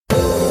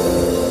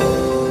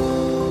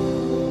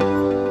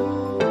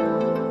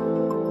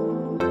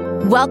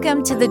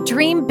Welcome to the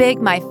Dream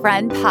Big, My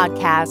Friend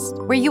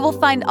podcast, where you will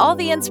find all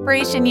the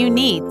inspiration you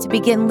need to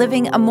begin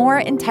living a more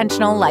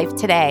intentional life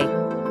today.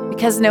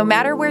 Because no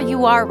matter where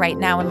you are right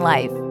now in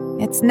life,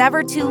 it's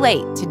never too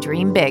late to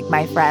dream big,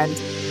 my friend.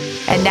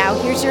 And now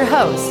here's your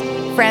host,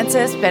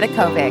 Frances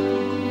Vidakovic.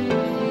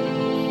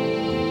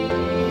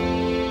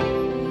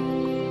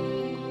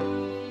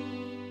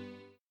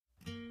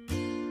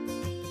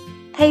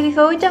 Hey,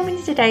 before we jump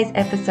into today's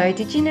episode,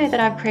 did you know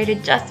that I've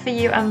created just for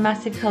you a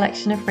massive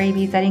collection of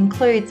freebies that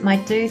includes my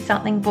Do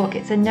Something book?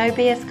 It's a no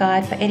BS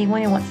guide for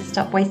anyone who wants to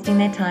stop wasting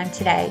their time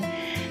today.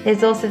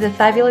 There's also the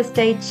Fabulous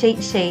Day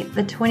cheat sheet,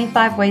 the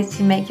 25 ways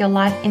to make your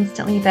life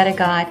instantly better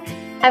guide.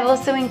 I've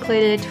also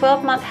included a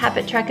 12-month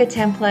habit tracker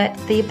template,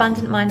 the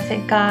Abundant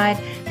Mindset guide.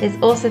 There's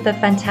also the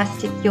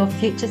fantastic Your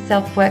Future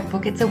Self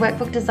workbook. It's a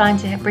workbook designed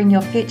to bring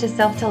your future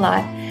self to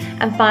life.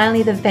 And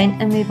finally, the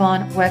Vent and Move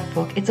On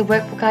workbook. It's a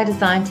workbook I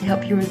designed to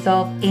help you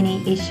resolve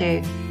any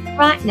issue.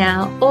 Right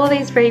now, all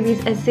these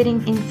freebies are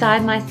sitting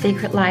inside my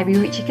secret library,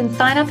 which you can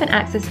sign up and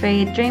access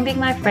via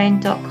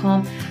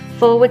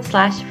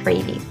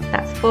dreambigmyfriend.com/freebies.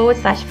 That's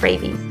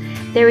 /freebies.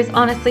 There is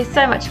honestly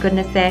so much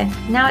goodness there.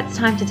 Now it's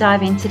time to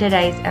dive into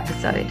today's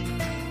episode.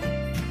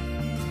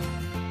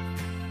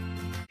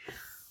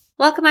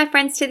 Welcome, my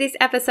friends, to this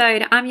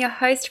episode. I'm your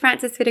host,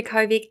 Frances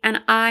Vidakovic,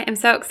 and I am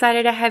so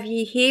excited to have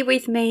you here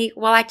with me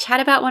while I chat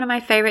about one of my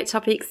favorite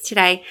topics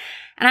today.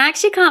 And I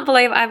actually can't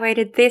believe I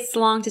waited this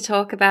long to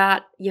talk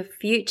about your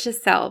future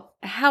self.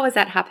 How has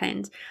that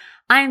happened?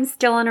 I am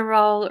still on a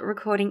roll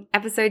recording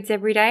episodes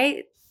every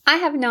day. I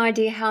have no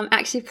idea how I'm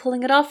actually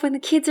pulling it off when the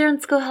kids are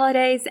on school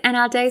holidays and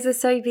our days are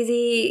so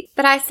busy,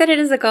 but I set it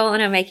as a goal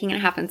and I'm making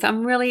it happen. So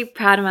I'm really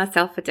proud of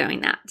myself for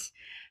doing that.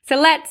 So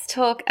let's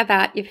talk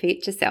about your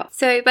future self.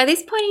 So by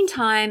this point in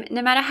time,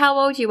 no matter how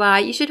old you are,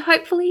 you should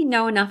hopefully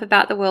know enough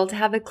about the world to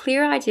have a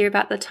clear idea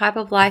about the type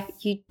of life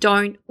you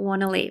don't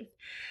want to live.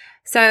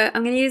 So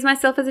I'm going to use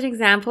myself as an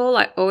example.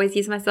 I always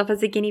use myself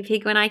as a guinea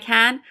pig when I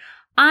can.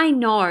 I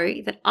know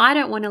that I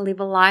don't want to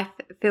live a life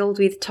filled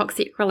with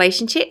toxic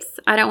relationships.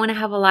 I don't want to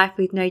have a life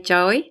with no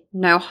joy,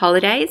 no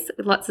holidays,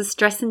 with lots of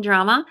stress and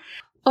drama,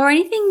 or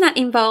anything that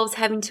involves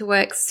having to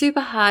work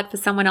super hard for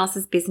someone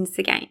else's business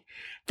again.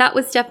 That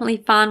was definitely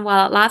fun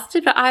while it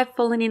lasted, but I've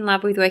fallen in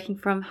love with working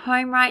from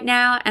home right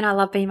now and I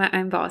love being my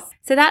own boss.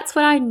 So that's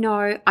what I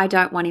know I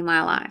don't want in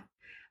my life.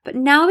 But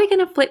now we're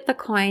going to flip the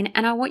coin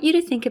and I want you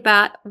to think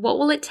about what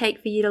will it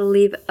take for you to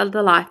live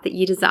the life that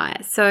you desire.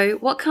 So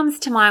what comes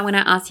to mind when I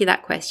ask you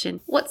that question?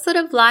 What sort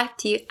of life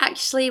do you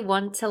actually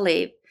want to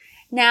live?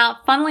 Now,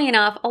 funnily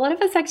enough, a lot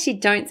of us actually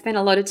don't spend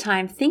a lot of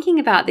time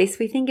thinking about this.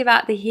 We think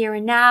about the here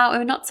and now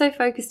and we're not so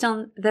focused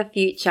on the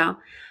future.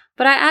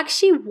 But I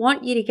actually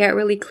want you to get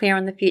really clear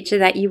on the future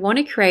that you want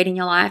to create in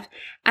your life.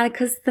 And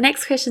because the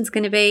next question is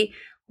going to be,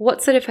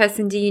 what sort of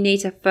person do you need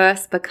to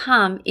first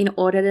become in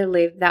order to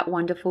live that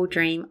wonderful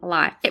dream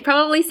life? It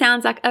probably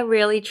sounds like a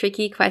really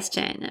tricky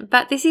question,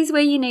 but this is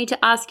where you need to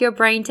ask your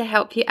brain to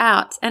help you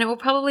out, and it will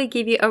probably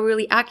give you a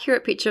really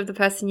accurate picture of the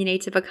person you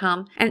need to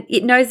become, and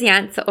it knows the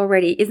answer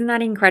already. Isn't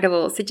that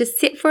incredible? So just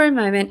sit for a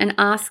moment and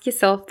ask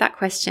yourself that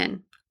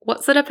question.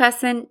 What sort of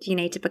person do you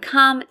need to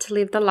become to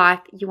live the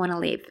life you want to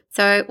live?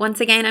 So once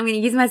again, I'm going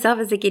to use myself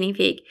as a guinea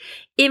pig.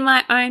 In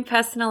my own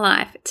personal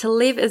life, to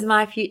live as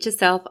my future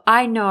self,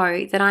 I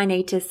know that I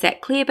need to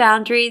set clear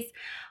boundaries.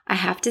 I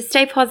have to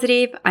stay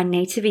positive. I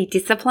need to be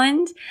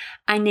disciplined.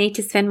 I need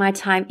to spend my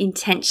time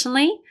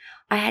intentionally.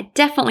 I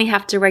definitely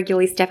have to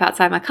regularly step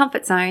outside my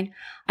comfort zone.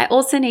 I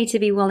also need to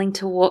be willing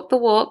to walk the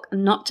walk,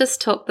 not just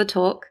talk the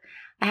talk.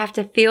 I have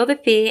to feel the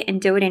fear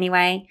and do it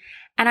anyway.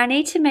 And I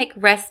need to make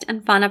rest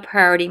and fun a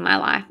priority in my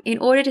life in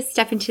order to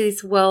step into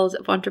this world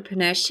of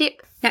entrepreneurship.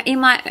 Now,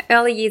 in my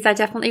early years, I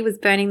definitely was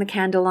burning the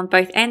candle on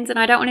both ends, and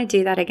I don't want to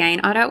do that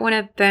again. I don't want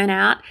to burn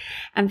out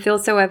and feel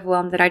so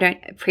overwhelmed that I don't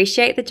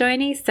appreciate the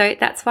journey. So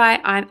that's why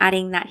I'm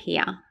adding that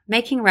here,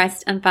 making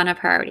rest and fun a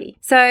priority.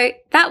 So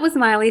that was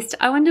my list.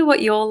 I wonder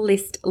what your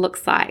list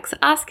looks like. So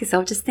ask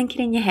yourself, just think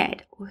it in your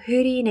head.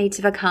 Who do you need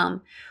to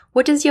become?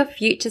 What does your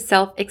future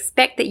self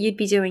expect that you'd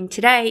be doing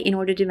today in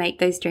order to make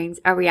those dreams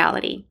a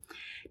reality?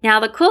 Now,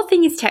 the cool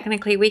thing is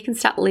technically we can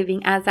start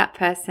living as that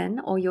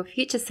person or your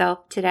future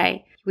self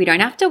today. We don't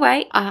have to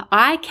wait.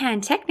 I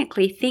can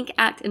technically think,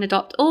 act, and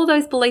adopt all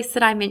those beliefs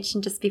that I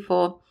mentioned just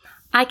before.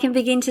 I can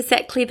begin to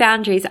set clear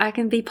boundaries. I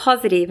can be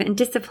positive and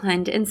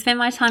disciplined and spend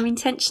my time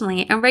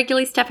intentionally and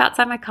regularly step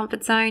outside my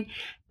comfort zone,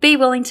 be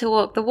willing to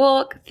walk the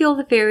walk, feel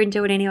the fear and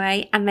do it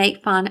anyway, and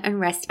make fun and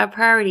rest a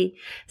priority.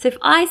 So if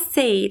I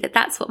see that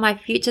that's what my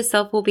future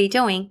self will be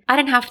doing, I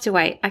don't have to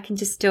wait. I can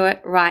just do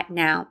it right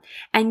now.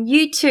 And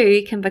you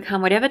too can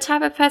become whatever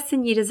type of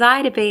person you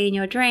desire to be in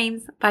your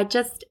dreams by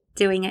just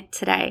doing it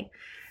today.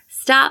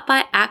 Start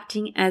by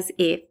acting as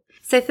if.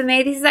 So for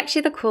me, this is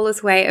actually the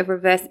coolest way of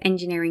reverse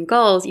engineering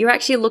goals. You're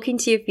actually looking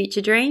to your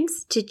future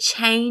dreams to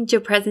change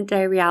your present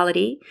day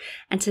reality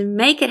and to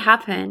make it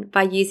happen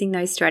by using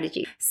those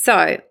strategies.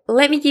 So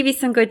let me give you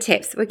some good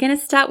tips. We're going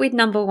to start with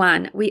number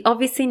 1. We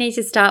obviously need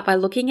to start by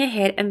looking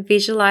ahead and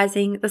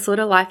visualizing the sort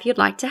of life you'd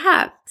like to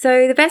have.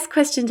 So the best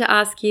question to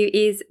ask you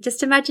is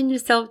just imagine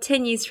yourself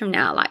 10 years from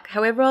now, like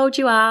however old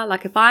you are.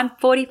 Like if I'm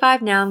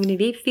 45 now, I'm going to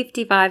be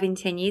 55 in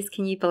 10 years.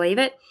 Can you believe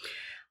it?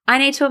 I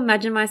need to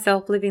imagine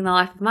myself living the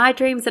life of my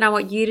dreams, and I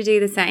want you to do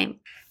the same.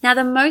 Now,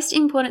 the most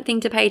important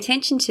thing to pay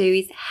attention to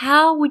is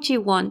how would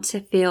you want to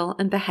feel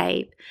and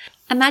behave?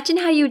 Imagine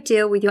how you would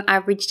deal with your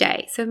average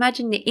day. So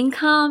imagine your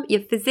income,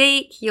 your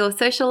physique, your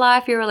social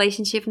life, your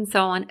relationship, and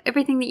so on,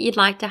 everything that you'd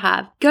like to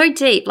have. Go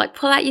deep, like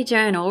pull out your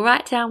journal,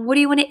 write down what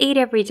do you want to eat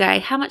every day?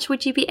 How much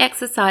would you be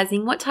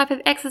exercising? What type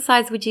of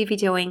exercise would you be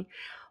doing?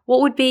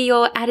 What would be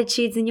your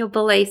attitudes and your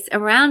beliefs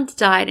around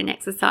diet and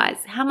exercise?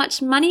 How much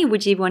money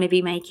would you want to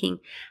be making?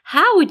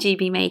 How would you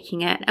be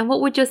making it? And what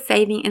would your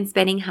saving and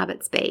spending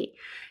habits be?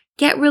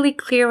 Get really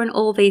clear on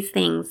all these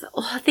things.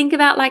 Or think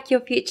about like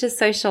your future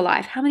social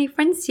life. How many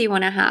friends do you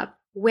want to have?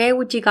 Where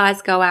would you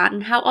guys go out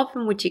and how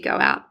often would you go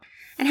out?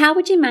 And how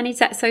would you manage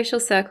that social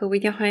circle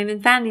with your home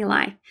and family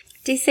life?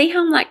 Do you see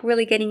how I'm like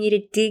really getting you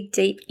to dig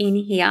deep in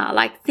here?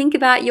 Like think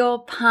about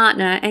your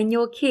partner and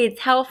your kids.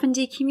 How often do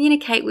you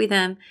communicate with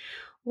them?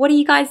 What are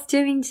you guys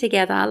doing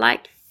together?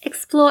 Like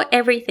explore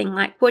everything.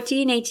 Like what do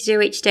you need to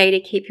do each day to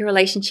keep your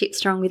relationship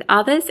strong with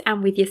others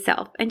and with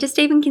yourself? And just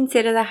even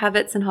consider the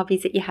habits and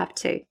hobbies that you have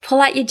to.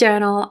 Pull out your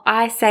journal.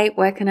 I say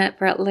work on it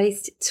for at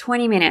least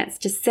 20 minutes.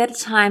 Just set a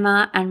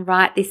timer and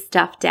write this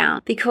stuff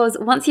down. Because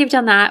once you've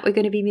done that, we're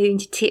going to be moving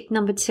to tip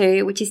number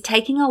 2, which is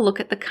taking a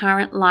look at the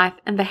current life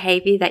and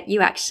behavior that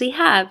you actually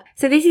have.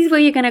 So this is where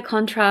you're going to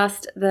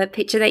contrast the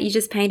picture that you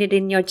just painted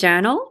in your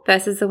journal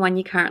versus the one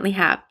you currently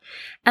have.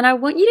 And I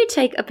want you to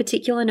take a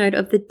particular note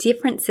of the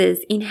differences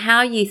in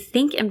how you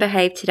think and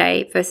behave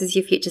today versus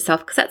your future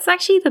self, because that's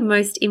actually the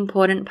most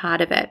important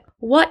part of it.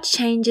 What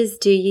changes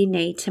do you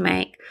need to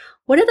make?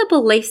 What are the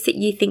beliefs that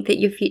you think that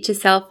your future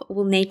self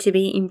will need to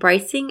be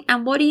embracing?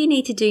 And what do you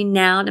need to do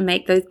now to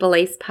make those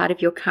beliefs part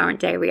of your current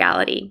day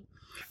reality?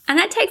 And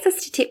that takes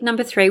us to tip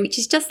number 3, which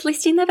is just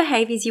listing the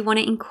behaviors you want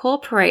to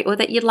incorporate or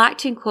that you'd like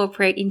to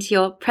incorporate into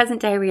your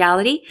present day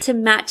reality to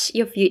match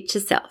your future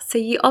self. So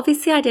you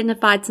obviously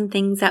identified some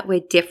things that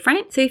were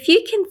different. So if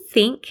you can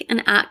think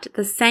and act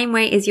the same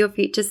way as your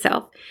future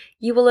self,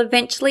 you will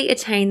eventually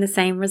attain the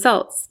same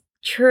results.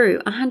 True,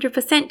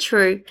 100%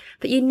 true,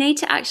 but you need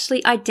to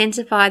actually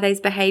identify those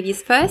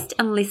behaviors first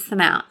and list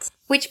them out.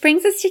 Which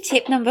brings us to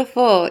tip number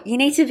 4. You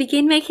need to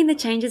begin making the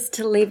changes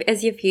to live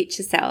as your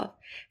future self.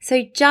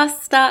 So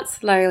just start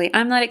slowly.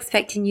 I'm not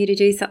expecting you to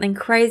do something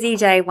crazy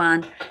day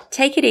 1.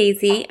 Take it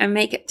easy and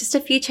make just a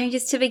few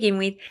changes to begin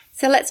with.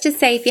 So let's just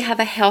say if you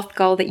have a health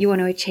goal that you want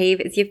to achieve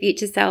as your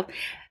future self,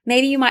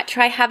 maybe you might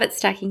try habit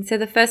stacking. So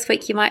the first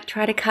week you might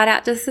try to cut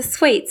out just the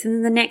sweets, and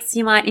then the next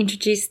you might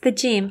introduce the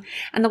gym.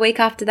 And the week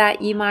after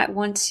that you might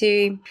want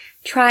to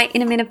try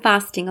intermittent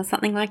fasting or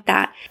something like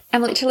that.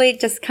 I'm literally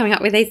just coming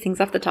up with these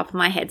things off the top of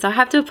my head. So I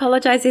have to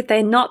apologize if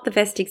they're not the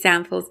best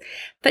examples,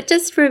 but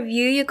just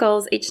review your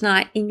goals each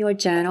night in your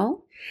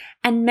journal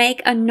and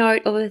make a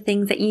note of the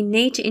things that you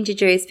need to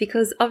introduce,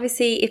 because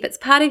obviously if it's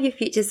part of your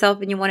future self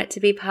and you want it to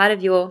be part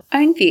of your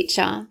own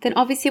future, then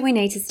obviously we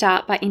need to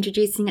start by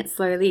introducing it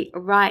slowly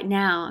right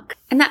now.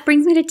 And that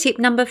brings me to tip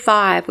number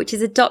 5, which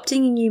is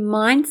adopting a new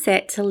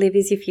mindset to live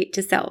as your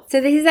future self.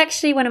 So this is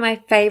actually one of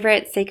my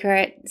favorite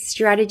secret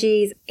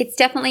strategies. It's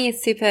definitely a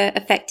super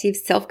effective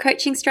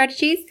self-coaching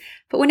strategies.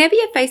 But whenever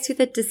you're faced with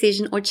a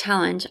decision or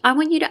challenge, I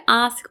want you to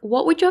ask,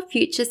 what would your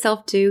future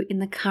self do in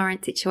the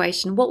current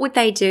situation? What would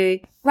they do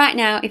right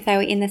now if they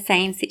were in the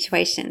same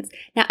situations?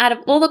 Now, out of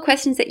all the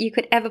questions that you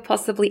could ever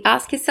possibly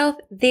ask yourself,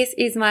 this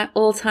is my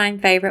all-time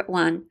favorite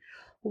one.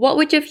 What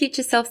would your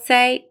future self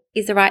say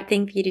is the right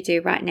thing for you to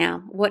do right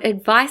now? What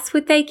advice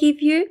would they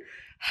give you?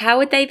 How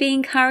would they be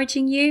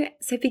encouraging you?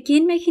 So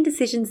begin making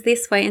decisions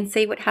this way and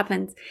see what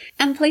happens.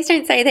 And please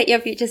don't say that your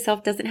future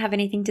self doesn't have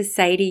anything to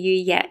say to you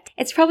yet.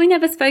 It's probably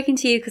never spoken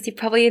to you because you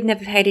probably have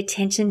never paid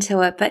attention to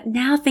it, but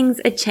now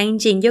things are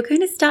changing. You're going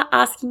to start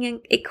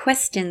asking it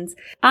questions.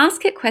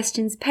 Ask it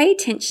questions, pay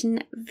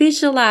attention,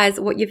 visualize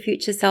what your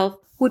future self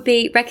would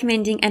be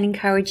recommending and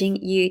encouraging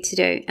you to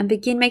do, and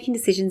begin making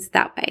decisions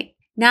that way.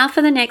 Now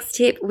for the next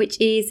tip, which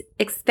is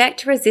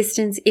expect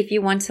resistance if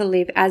you want to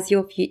live as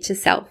your future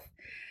self.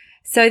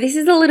 So this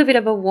is a little bit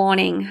of a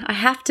warning. I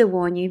have to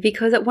warn you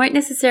because it won't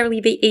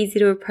necessarily be easy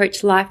to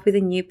approach life with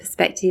a new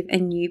perspective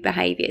and new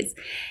behaviors.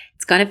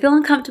 It's going to feel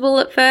uncomfortable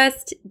at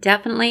first,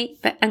 definitely,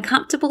 but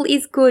uncomfortable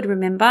is good,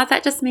 remember.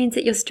 That just means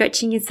that you're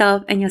stretching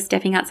yourself and you're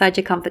stepping outside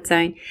your comfort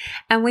zone.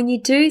 And when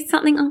you do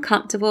something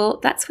uncomfortable,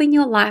 that's when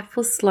your life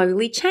will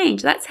slowly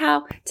change. That's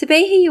how, to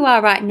be who you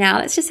are right now,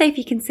 let's just say if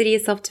you consider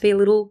yourself to be a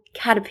little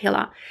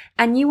caterpillar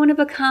and you want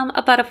to become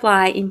a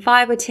butterfly in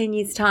 5 or 10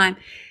 years' time,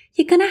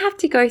 you're going to have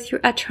to go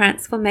through a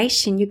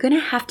transformation. You're going to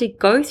have to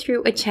go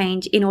through a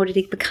change in order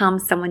to become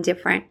someone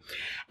different.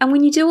 And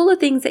when you do all the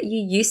things that you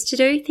used to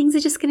do, things are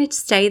just going to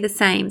stay the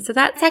same. So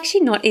that's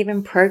actually not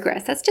even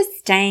progress. That's just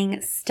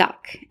staying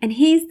stuck. And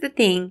here's the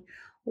thing.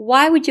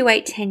 Why would you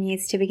wait 10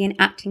 years to begin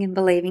acting and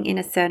believing in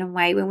a certain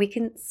way when we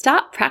can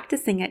start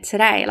practicing it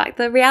today? Like,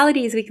 the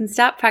reality is we can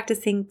start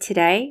practicing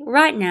today,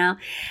 right now,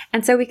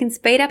 and so we can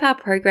speed up our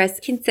progress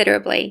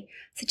considerably.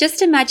 So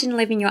just imagine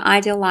living your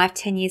ideal life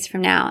 10 years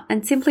from now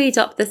and simply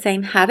adopt the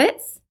same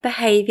habits,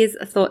 behaviors,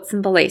 thoughts,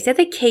 and beliefs. They're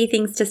the key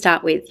things to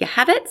start with. Your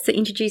habits, so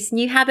introduce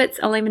new habits,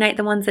 eliminate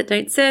the ones that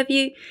don't serve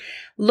you.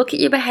 Look at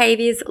your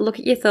behaviors, look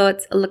at your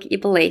thoughts, look at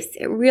your beliefs.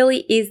 It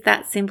really is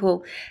that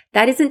simple.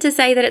 That isn't to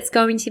say that it's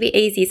going to be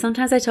easy.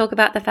 Sometimes I talk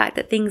about the fact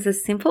that things are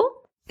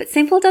simple, but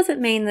simple doesn't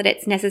mean that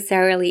it's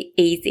necessarily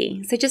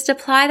easy. So just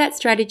apply that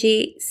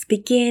strategy.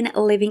 Begin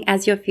living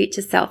as your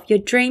future self, your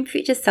dream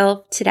future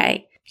self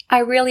today. I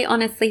really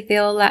honestly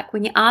feel like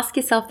when you ask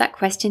yourself that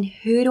question,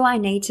 who do I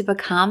need to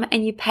become?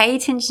 And you pay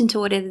attention to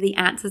whatever the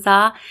answers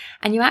are,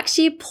 and you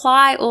actually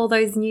apply all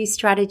those new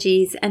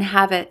strategies and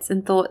habits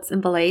and thoughts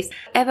and beliefs,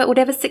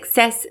 whatever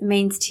success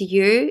means to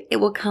you, it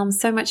will come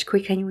so much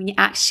quicker when you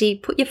actually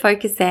put your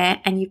focus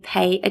there and you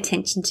pay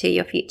attention to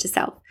your future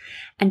self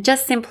and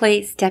just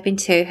simply step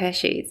into her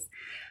shoes.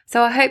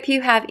 So I hope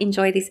you have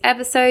enjoyed this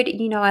episode.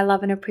 You know I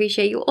love and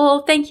appreciate you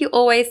all. Thank you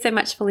always so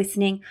much for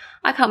listening.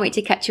 I can't wait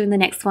to catch you in the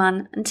next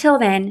one. Until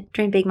then,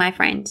 dream big, my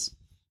friend.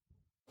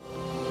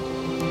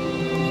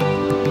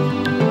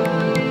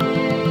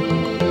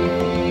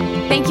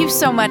 Thank you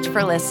so much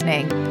for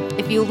listening.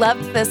 If you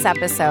loved this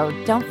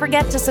episode, don't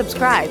forget to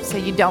subscribe so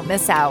you don't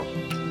miss out.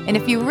 And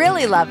if you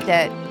really loved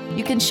it,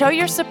 you can show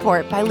your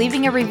support by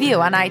leaving a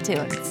review on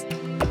iTunes.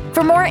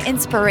 For more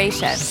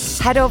inspiration,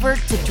 head over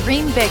to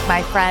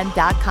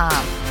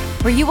dreambigmyfriend.com,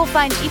 where you will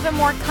find even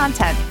more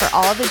content for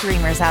all the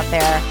dreamers out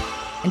there.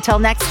 Until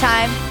next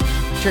time,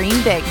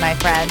 dream big, my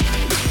friend.